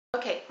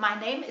Okay, my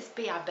name is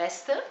Bea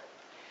Beste.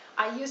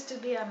 I used to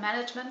be a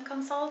management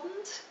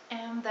consultant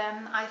and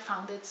then I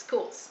founded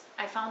schools.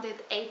 I founded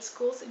 8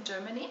 schools in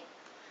Germany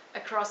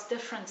across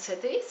different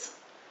cities.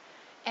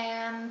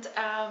 And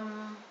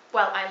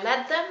well, I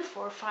led them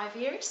for 5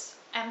 years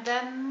and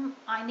then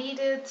I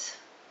needed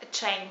a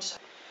change.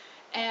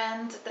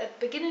 And at the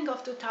beginning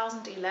of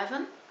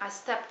 2011, I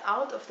stepped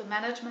out of the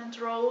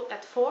management role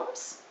at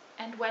Forms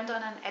and went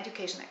on an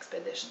education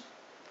expedition.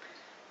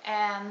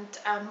 And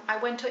I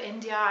went to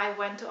India, I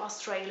went to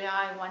Australia,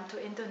 I went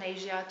to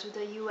Indonesia, to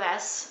the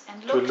US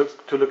and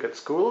looked... To look at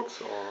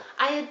schools? Or?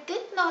 I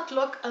did not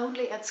look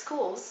only at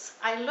schools.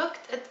 I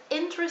looked at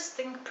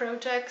interesting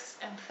projects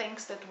and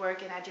things that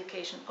work in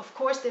education. Of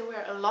course, there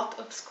were a lot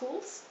of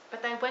schools,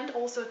 but I went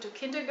also to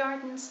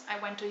kindergartens,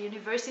 I went to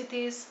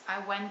universities, I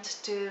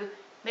went to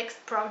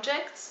mixed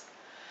projects.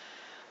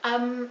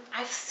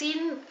 I've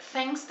seen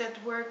things that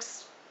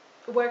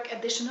work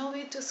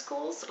additionally to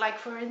schools, like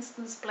for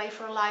instance Play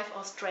for Life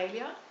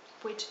Australia,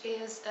 which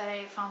is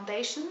a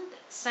foundation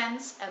that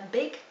sends a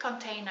big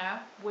container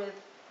with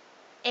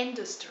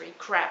industry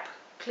crap,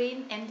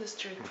 clean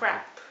industry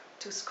crap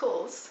to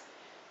schools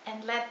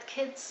and let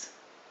kids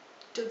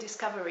do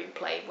discovery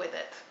play with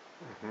it.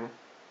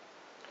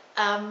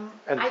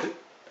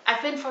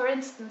 I've been, for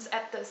instance,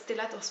 at the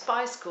Stiletto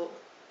Spy School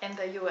in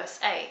the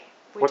USA.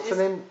 What's the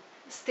name?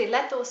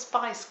 Stiletto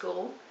Spy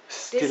School.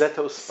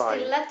 Stiletto Spy.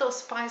 Stiletto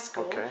Spy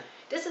School. Okay.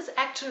 This is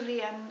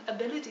actually an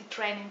ability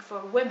training for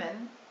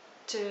women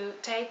to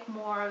take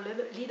more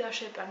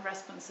leadership and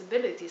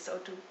responsibility, so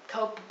to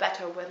cope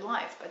better with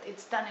life. But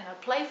it's done in a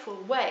playful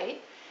way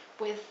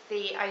with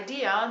the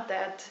idea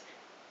that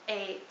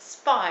a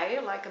spy,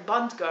 like a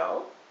Bond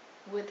girl,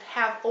 would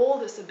have all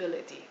this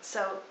ability.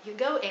 So you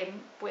go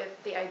in with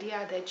the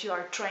idea that you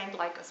are trained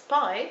like a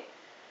spy,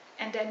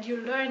 and then you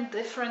learn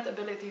different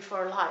ability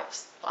for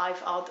life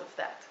out of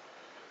that.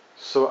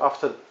 So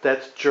after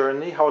that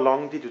journey, how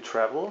long did you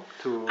travel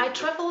to? I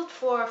traveled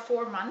for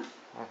 4 months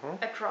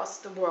across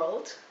the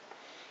world.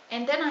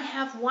 And then I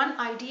have one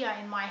idea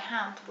in my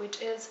hand,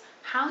 which is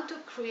how to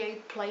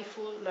create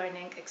playful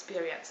learning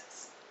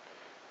experiences.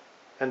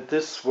 And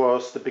this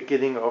was the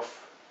beginning of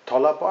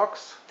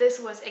Tollabox? This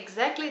was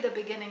exactly the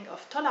beginning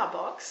of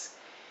Tollabox,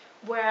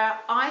 where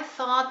I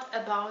thought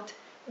about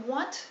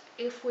what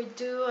if we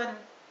do an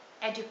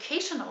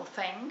educational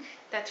thing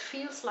that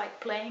feels like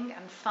playing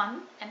and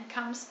fun and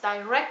comes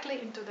directly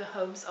into the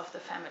homes of the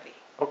family.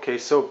 Okay,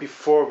 so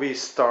before we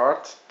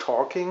start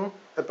talking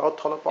about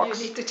Tollabox...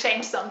 You need to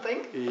change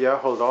something. Yeah,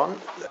 hold on.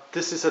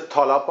 This is a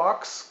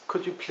Tollabox.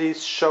 Could you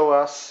please show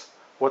us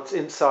what's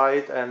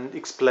inside and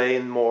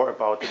explain more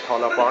about the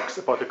Tollabox,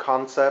 about the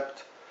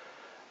concept?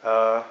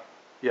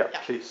 Yeah,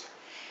 please.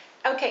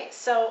 Okay,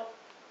 so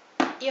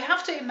you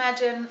have to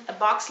imagine a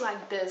box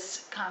like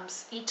this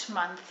comes each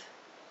month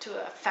to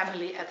a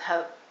family at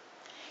home.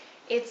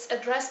 It's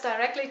addressed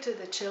directly to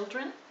the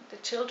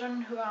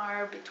children who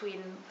are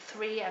between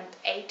 3 and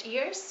 8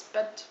 years,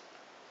 but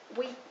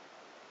we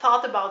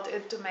thought about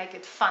it to make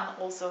it fun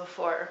also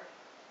for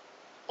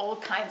all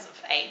kinds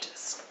of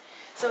ages.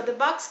 So the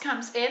box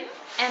comes in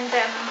and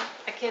then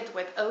a kid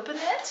would open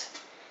it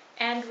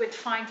and would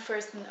find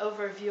first an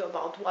overview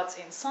about what's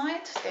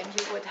inside. Then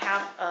you would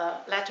have a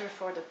letter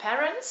for the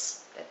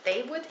parents that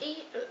they would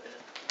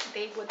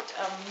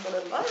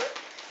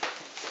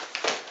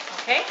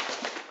okay.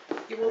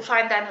 You will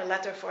find then a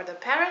letter for the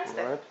parents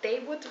that they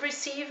would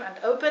receive and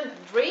open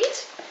and read.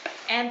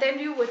 And then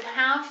you would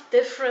have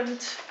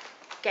different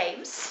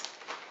games.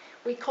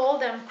 We call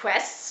them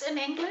quests in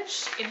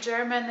English. In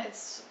German,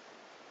 it's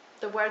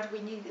the word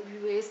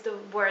is the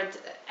word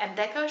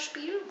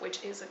Entdeckerspiel,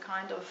 which is a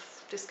kind of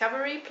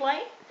discovery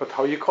play. But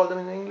how you call them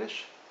in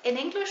English? In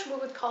English, we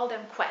would call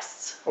them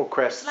quests. Oh,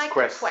 quests. It's like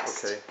quests. a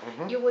quest.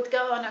 Okay. You would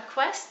go on a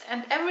quest,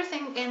 and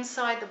everything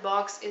inside the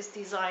box is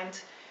designed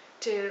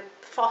to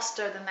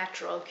foster the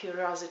natural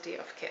curiosity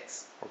of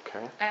kids.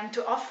 Okay. And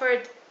to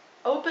offer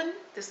open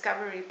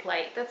discovery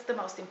play. That's the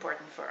most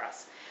important for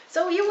us.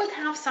 So you would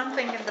have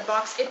something in the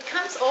box. It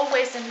comes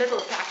always in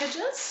little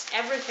packages.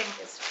 Everything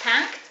is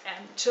packed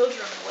and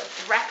children would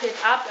wrap it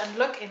up and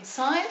look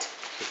inside.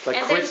 It's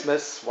like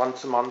Christmas,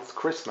 once a month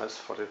Christmas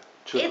for the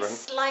children.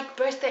 It's like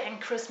birthday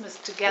and Christmas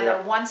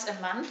together once a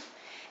month.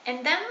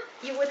 And then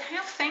you would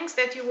have things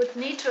that you would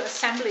need to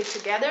assemble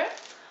together.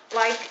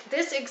 Like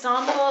this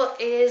example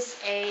is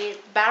a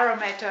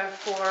barometer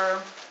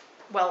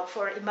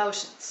for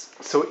emotions.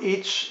 So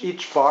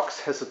each box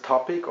has a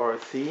topic or a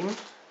theme?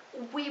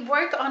 We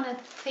work on a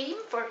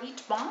theme for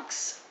each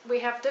box. We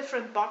have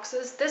different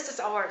boxes. This is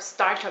our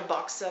starter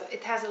box, so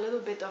it has a little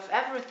bit of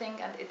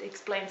everything and it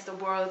explains the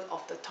world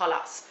of the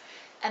Tollas.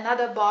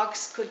 Another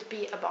box could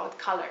be about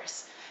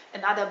colors.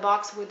 Another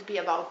box would be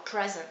about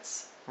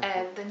presents.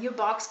 The new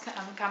box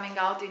coming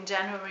out in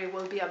January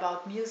will be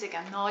about music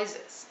and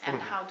noises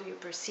and how do you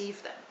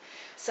perceive them.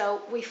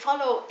 So we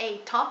follow a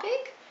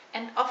topic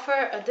and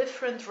offer a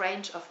different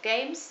range of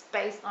games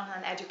based on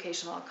an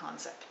educational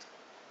concept.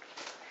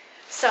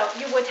 So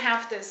you would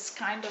have this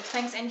kind of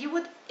things, and you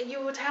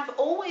would have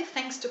always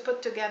things to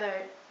put together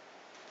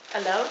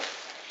alone.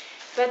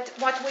 But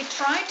what we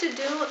try to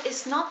do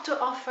is not to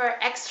offer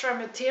extra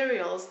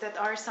materials that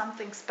are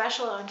something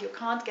special and you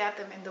can't get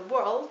them in the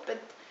world, but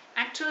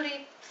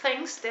actually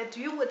things that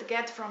you would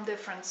get from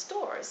different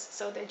stores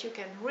so that you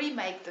can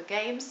remake the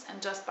games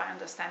and just by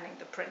understanding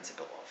the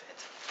principle of it.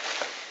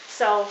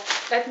 So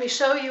let me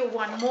show you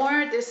one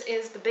more. This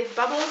is the Big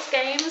Bubbles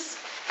games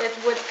that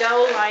would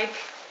go like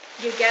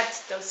you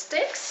get those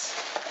sticks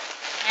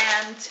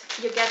and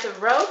you get a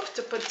rope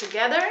to put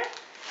together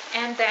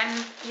and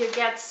then you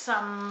get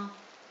some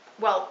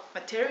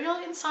material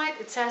inside.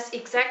 It says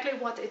exactly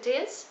what it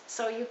is,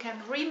 so you can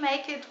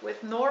remake it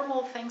with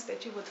normal things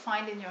that you would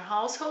find in your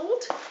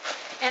household.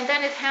 And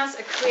then it has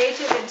a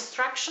creative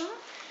instruction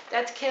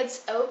that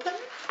kids open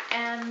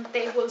and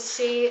they will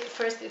see,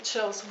 first it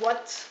shows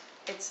what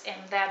it's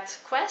in that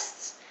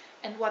quest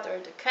and what are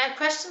the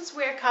questions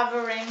we're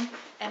covering,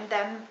 and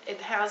then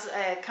it has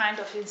a kind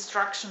of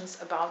instructions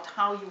about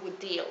how you would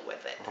deal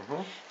with it.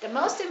 The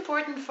most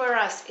important for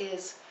us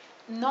is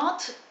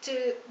not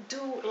to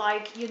do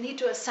like you need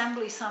to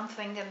assemble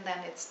something and then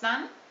it's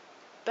done,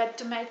 but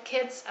to make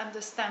kids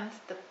understand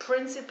the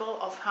principle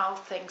of how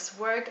things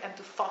work and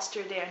to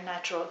foster their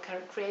natural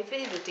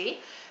creativity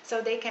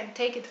so they can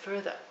take it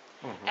further.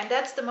 And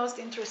that's the most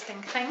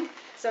interesting thing,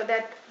 so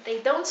that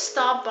they don't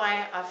stop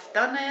by I've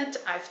done it,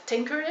 I've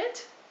tinkered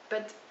it,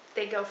 but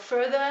they go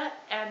further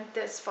and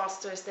this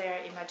fosters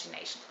their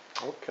imagination.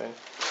 Okay.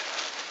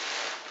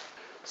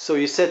 So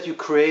you said you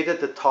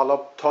created the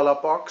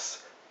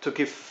Tollabox to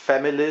give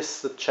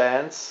families the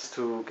chance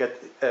to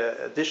get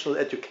additional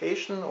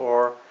education,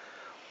 or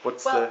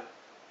what's the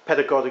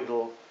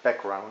pedagogical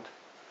background?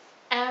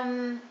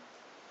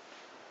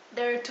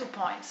 There are 2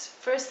 points.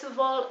 First of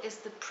all is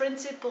the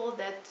principle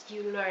that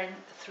you learn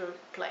through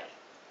play.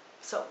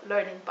 So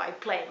learning by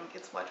playing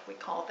is what we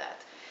call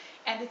that.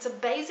 And it's a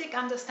basic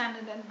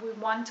understanding that we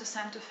want to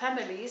send to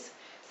families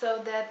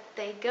so that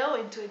they go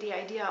into the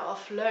idea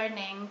of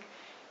learning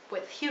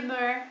with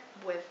humor,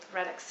 with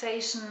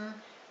relaxation,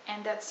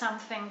 and that's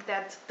something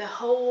that the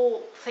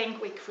whole thing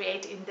we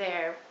create in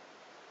there,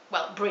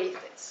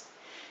 breathes.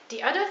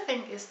 The other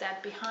thing is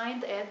that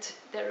behind it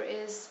there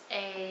is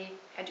a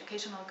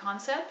educational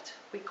concept.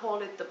 We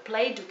call it the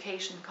play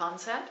education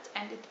concept,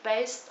 and it's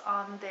based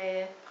on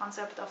the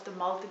concept of the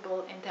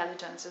multiple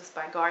intelligences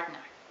by Gardner.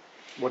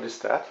 What is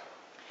that?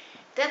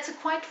 That's a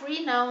quite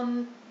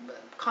renowned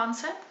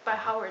concept by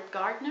Howard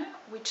Gardner,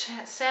 which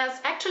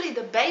says actually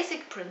the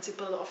basic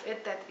principle of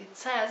it, that it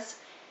says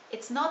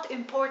it's not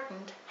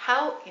important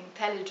how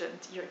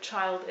intelligent your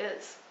child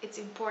is, it's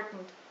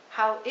important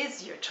how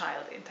is your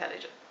child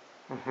intelligent.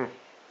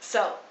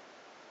 So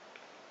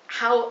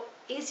how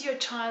is your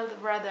child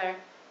rather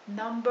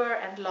number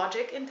and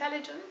logic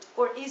intelligent,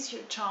 or is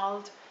your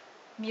child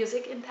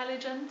music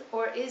intelligent,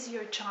 or is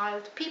your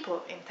child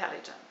people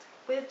intelligent,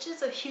 which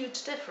is a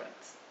huge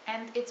difference.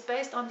 And it's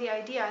based on the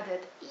idea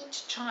that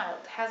each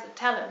child has a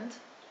talent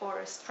or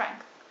a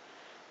strength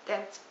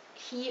that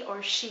he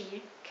or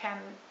she can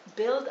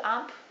build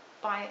up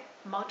by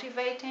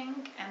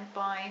motivating and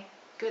by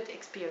good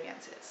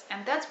experiences.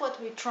 And that's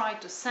what we try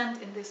to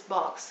send in this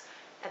box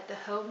at the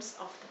homes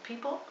of the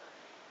people.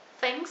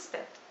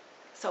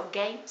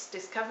 Games,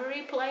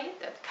 discovery play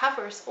that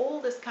covers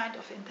all this kind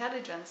of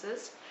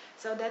intelligences,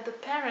 so that the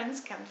parents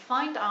can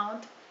find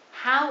out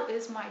how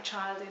is my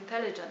child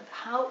intelligent,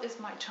 how is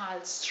my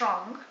child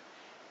strong,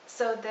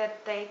 so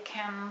that they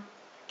can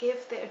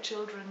give their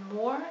children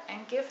more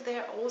and give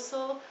their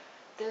also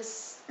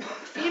this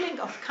feeling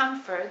of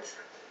comfort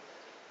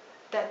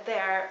that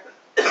they're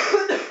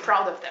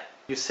proud of them.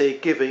 You say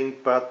giving,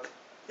 but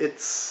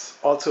it's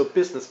also a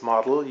business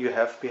model you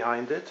have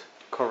behind it,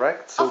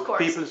 correct? So of course.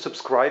 People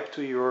subscribe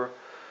to your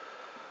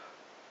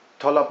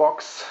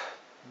Tollabox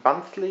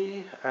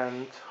monthly,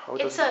 and how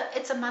does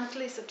it's a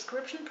monthly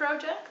subscription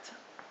project,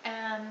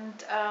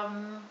 and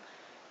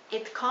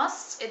it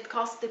costs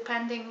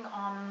depending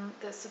on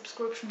the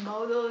subscription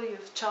model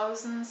you've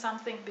chosen,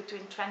 something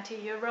between 20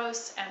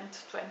 euros and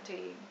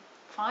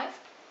 25.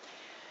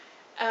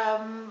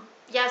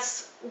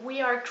 Yes,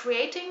 we are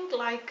creating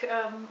like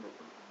a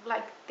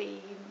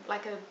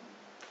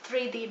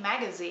 3D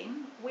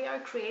magazine. We are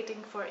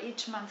creating for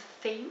each month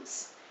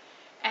themes,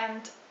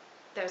 and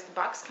there's the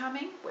box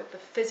coming with the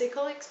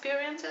physical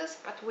experiences,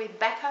 but we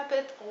back up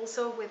it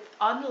also with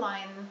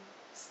online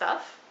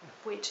stuff,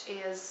 which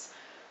is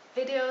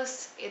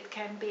videos. It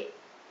can be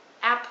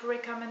app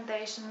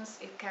recommendations,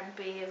 it can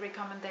be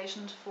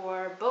recommendations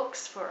for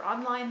books, for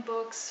online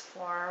books,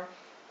 for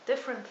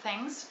different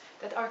things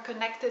that are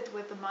connected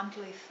with the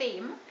monthly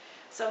theme,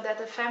 so that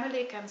the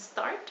family can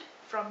start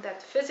from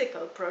that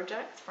physical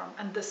project, from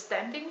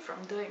understanding, from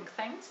doing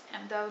things,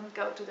 and then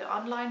go to the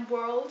online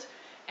world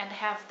and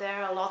have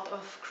there a lot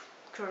of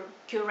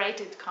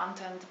curated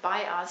content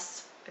by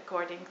us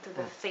according to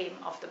the theme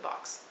of the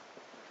box.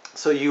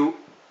 So you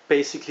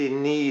basically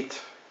need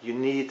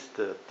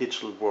the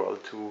digital world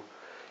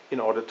in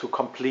order to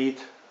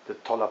complete the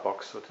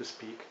Tollabox, so to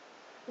speak.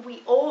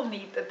 we all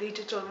need the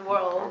digital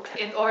world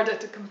Okay. in order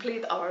to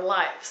complete our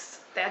lives.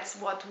 That's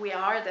what we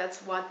are, that's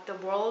what the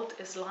world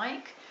is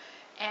like.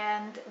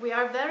 And we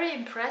are very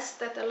impressed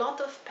that a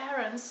lot of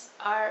parents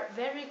are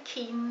very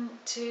keen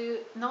to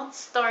not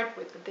start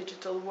with the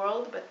digital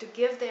world, but to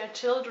give their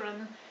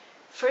children,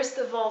 first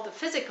of all, the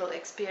physical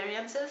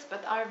experiences,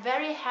 but are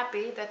very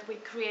happy that we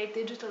create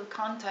digital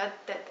content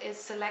that is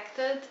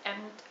selected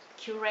and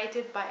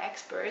curated by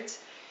experts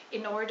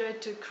in order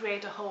to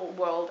create a whole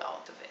world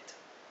out of it.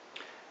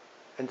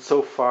 And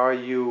so far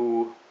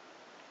you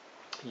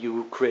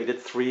created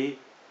 3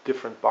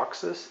 different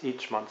boxes,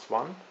 each month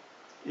one.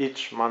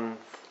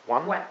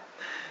 Well,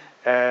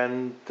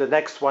 And the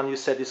next one you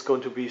said is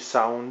going to be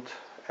sound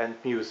and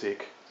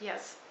music.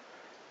 yes.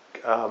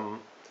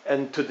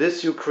 And to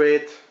this you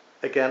create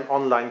again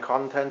online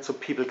content so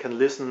people can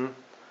listen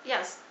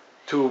Yes.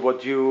 to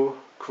what you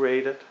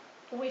created.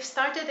 We've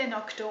started in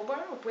October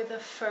with the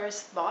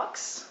first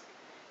box.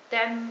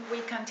 Then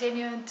we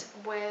continued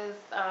with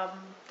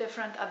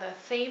different other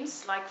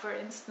themes. Like for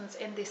instance,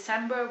 in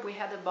December we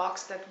had a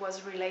box that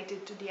was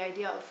related to the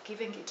idea of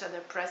giving each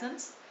other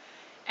presents.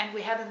 And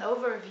we had an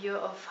overview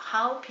of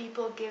how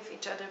people give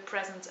each other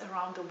presents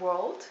around the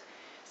world.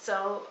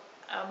 So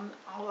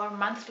our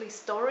monthly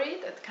story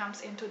that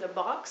comes into the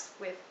box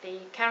with the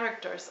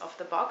characters of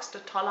the box, the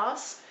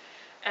Tollas,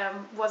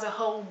 was a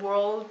whole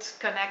world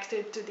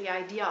connected to the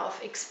idea of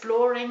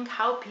exploring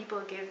how people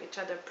give each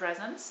other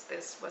presents.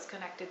 This was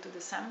connected to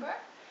December.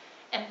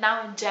 And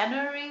now in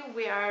January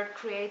we are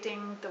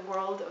creating the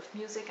world of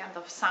music and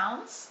of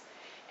sounds.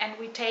 And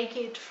we take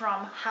it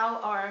from how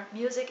our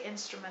music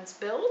instruments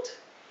build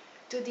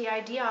to the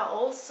idea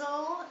also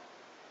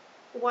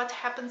what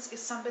happens if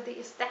somebody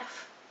is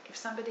deaf, if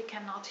somebody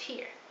cannot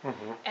hear.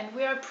 Mm-hmm. And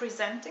we are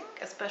presenting,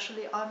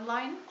 especially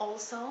online,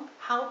 also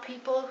how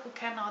people who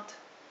cannot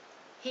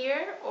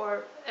hear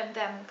or and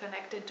then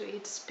connected to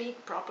it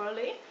speak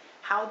properly,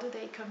 how do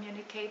they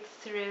communicate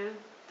through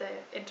the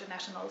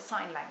international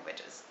sign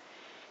languages.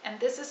 And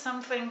this is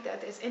something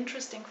that is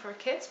interesting for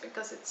kids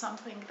because it's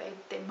something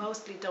they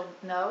mostly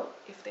don't know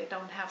if they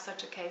don't have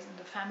such a case in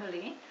the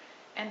family.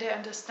 And they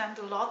understand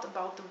a lot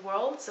about the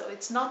world, so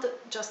it's not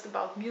just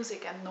about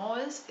music and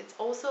noise, it's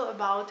also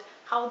about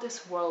how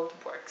this world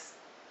works.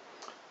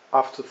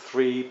 After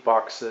 3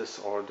 boxes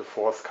or the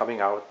 4th coming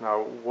out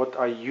now, what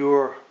are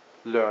your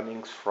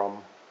learnings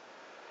from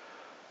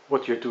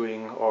what you're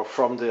doing or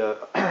from the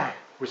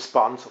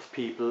response of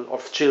people,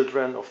 of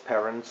children, of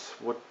parents?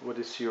 What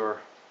is your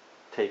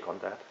take on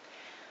that?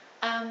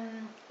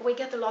 We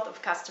get a lot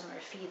of customer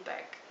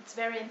feedback. It's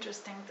very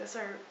interesting. These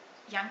are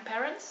young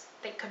parents.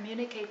 They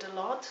communicate a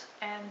lot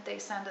and they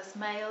send us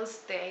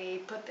mails.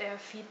 They put their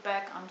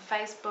feedback on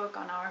Facebook,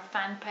 on our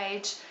fan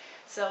page.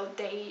 So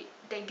they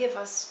give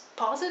us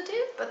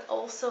positive but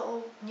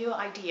also new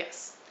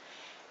ideas.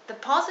 The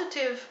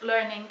positive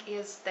learning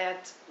is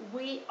that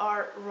we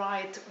are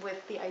right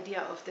with the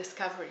idea of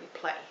discovery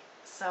play.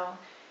 So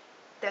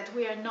that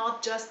we are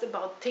not just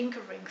about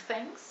tinkering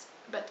things,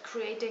 but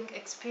creating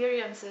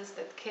experiences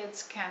that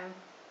kids can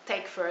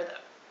take further.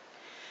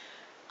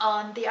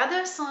 On the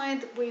other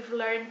side, we've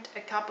learned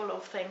a couple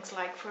of things,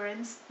 like for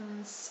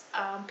instance,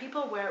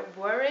 people were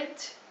worried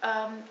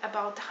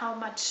about how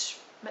much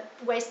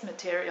waste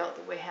material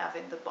that we have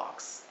in the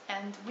box.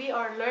 And we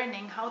are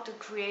learning how to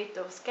create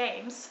those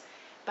games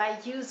by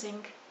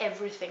using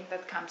everything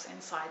that comes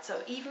inside.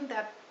 So even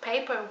that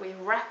paper we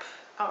wrap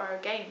our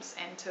games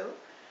into,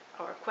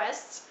 our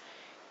quests,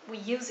 we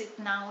use it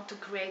now to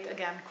create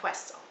again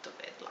quests out of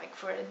it. Like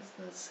for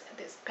instance,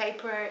 this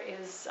paper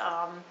is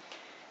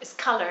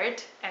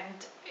colored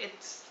and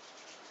it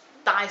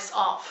dies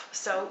off.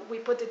 So we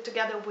put it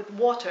together with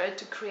water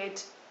to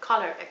create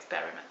color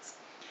experiments.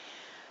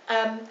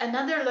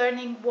 Another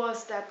learning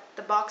was that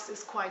the box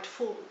is quite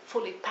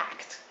fully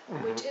packed,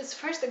 Mm-hmm. which is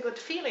first a good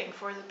feeling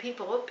for the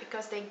people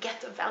because they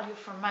get a value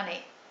for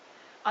money.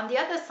 On the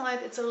other side,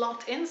 it's a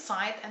lot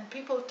inside, and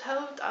people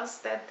told us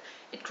that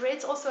it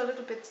creates also a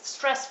little bit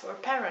stress for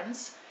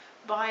parents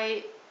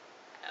by,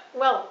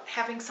 well,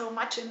 having so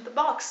much in the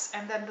box,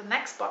 and then the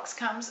next box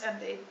comes and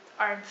they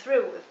aren't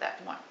through with that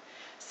one.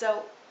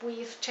 So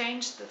we've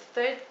changed the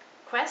third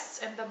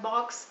quest, and the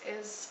box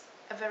is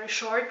a very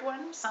short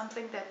one,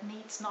 something that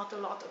needs not a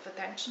lot of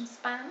attention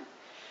span.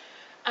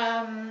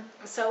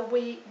 So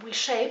we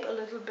shape a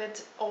little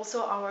bit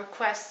also our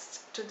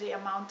quests to the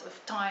amount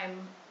of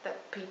time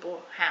that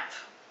people have.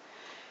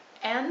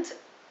 And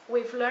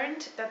we've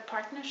learned that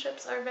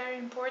partnerships are very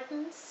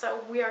important,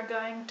 so we are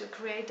going to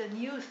create a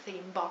new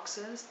theme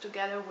boxes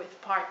together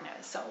with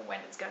partners. So when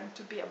it's going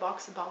to be a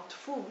box about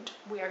food,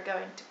 we are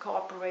going to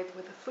cooperate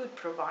with a food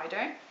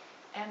provider,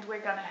 and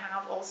we're going to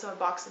have also a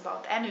box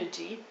about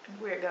energy,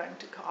 and we're going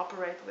to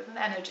cooperate with an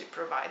energy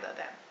provider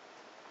then.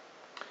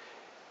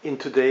 In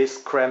today's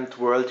cramped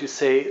world, you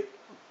say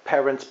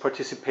parents'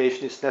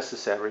 participation is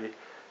necessary.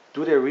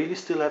 Do they really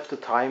still have the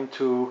time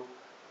to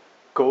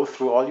go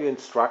through all your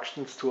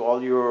instructions, to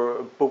all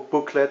your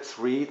booklets,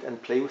 read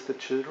and play with the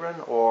children,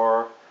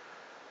 or?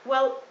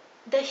 Well,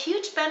 The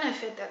huge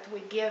benefit that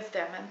we give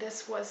them, and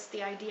this was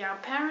the idea,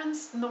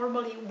 parents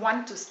normally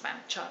want to spend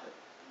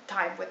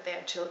time with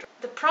their children.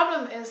 The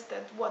problem is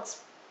that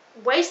what's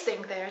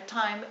wasting their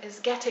time is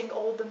getting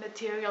all the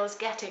materials,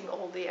 getting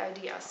all the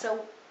ideas.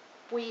 So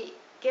we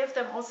give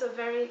them also a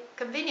very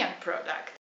convenient product.